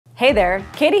Hey there,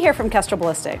 Katie here from Kestrel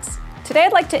Ballistics. Today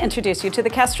I'd like to introduce you to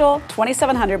the Kestrel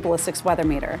 2700 Ballistics Weather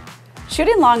Meter.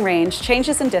 Shooting long range,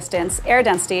 changes in distance, air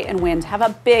density, and wind have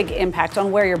a big impact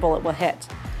on where your bullet will hit.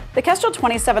 The Kestrel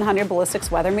 2700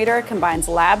 Ballistics Weather Meter combines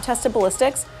lab-tested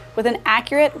ballistics with an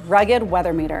accurate, rugged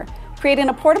weather meter, creating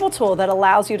a portable tool that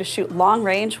allows you to shoot long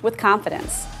range with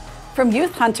confidence. From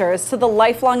youth hunters to the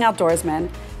lifelong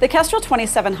outdoorsmen, the Kestrel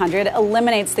 2700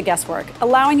 eliminates the guesswork,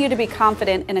 allowing you to be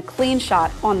confident in a clean shot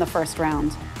on the first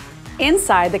round.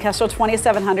 Inside the Kestrel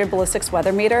 2700 Ballistics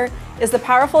Weather Meter is the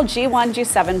powerful G1,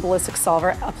 G7 Ballistics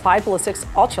Solver Applied Ballistics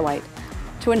Ultralight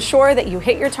to ensure that you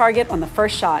hit your target on the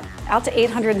first shot, out to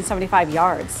 875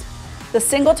 yards. The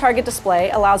single target display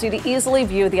allows you to easily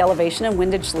view the elevation and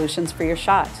windage solutions for your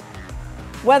shot.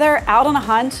 Whether out on a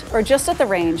hunt or just at the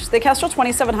range, the Kestrel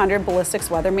 2700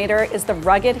 Ballistics Weather Meter is the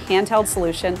rugged handheld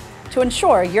solution to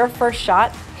ensure your first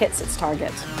shot hits its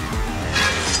target.